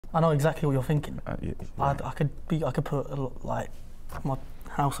I know exactly what you're thinking. Yeah. I could put like my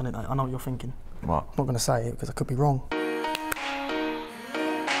house on it. I know what you're thinking. What? I'm not going to say it because I could be wrong.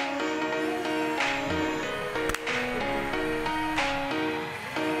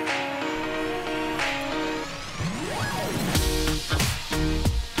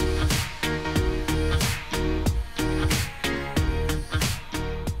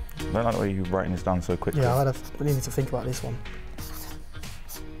 I don't like the way you're writing this down so quickly. Yeah, I needed to think about this one.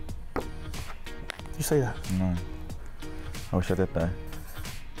 You see that? No. I wish I did though.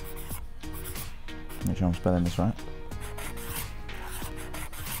 Make sure I'm spelling this right.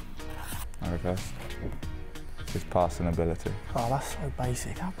 I reverse. His passing ability. Oh, that's so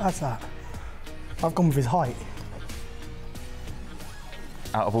basic. How bad's that? I've gone with his height.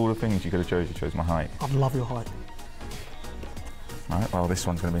 Out of all the things you could have chose, you chose my height. I love your height. Alright, well this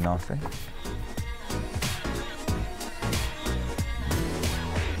one's going to be nasty.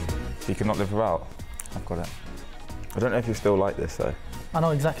 You cannot live without. I've got it. I don't know if you still like this though. I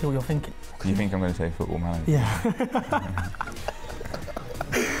know exactly what you're thinking. Do you think I'm going to say football manager? Yeah.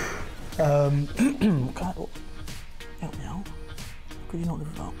 Help me out. Could you not live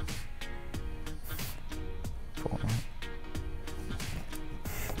without? Fortnite.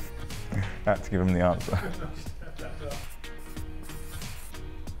 I had to give him the answer.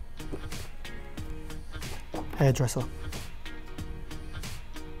 Hairdresser.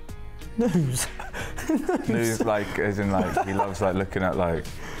 News. News, like, as in like, he loves like looking at like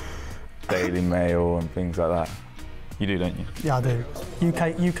Daily Mail and things like that. You do, don't you? Yeah, I do.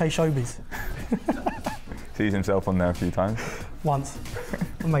 UK showbiz. Sees himself on there a few times. Once.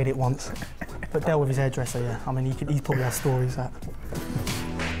 I made it once. But dealt with his hairdresser, yeah. I mean, he probably has stories that.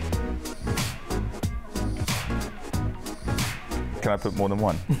 Can I put more than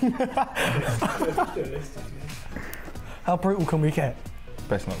one? How brutal can we get?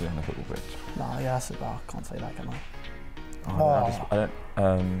 Best not be on the football pitch. No, yeah, I can't say that, can I? Oh, I don't.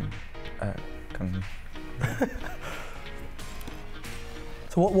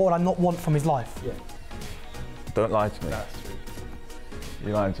 So what would I not want from his life? Yeah. Don't lie to me. That's true.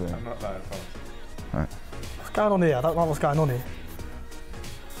 You're lying to me. I'm not lying, promise. Right. What's going on here? I don't know what's going on here.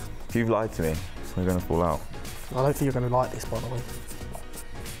 If you've lied to me, we're going to fall out. I don't think you're going to like this, by the way.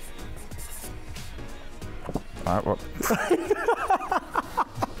 Alright, well.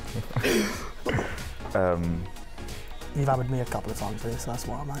 You've hammered me a couple of times for this, so that's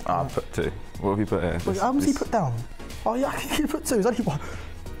why I'm like. I'll put 2. What have you put here? Wait, how much he put down? Oh yeah, he put 2, there's only 1.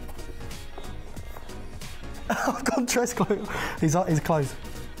 I've got dress clothes. His clothes.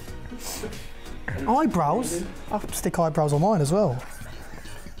 Eyebrows? I have to stick eyebrows on mine as well.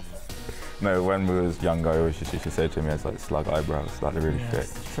 No, when we was younger, I always used to say to him he has like slug eyebrows, like they're really thick.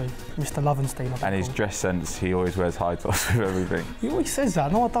 It's true. Mr. Lovenstein. And his dress sense, he always wears high tops with everything. He always says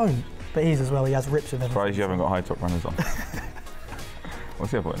that. No, I don't. But he is as well. He has rips with everything. Surprised you haven't got high top runners on.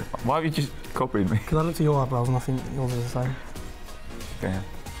 What's the other one? Why have you just copied me? Because I looked at your eyebrows and I think yours are the same. Okay.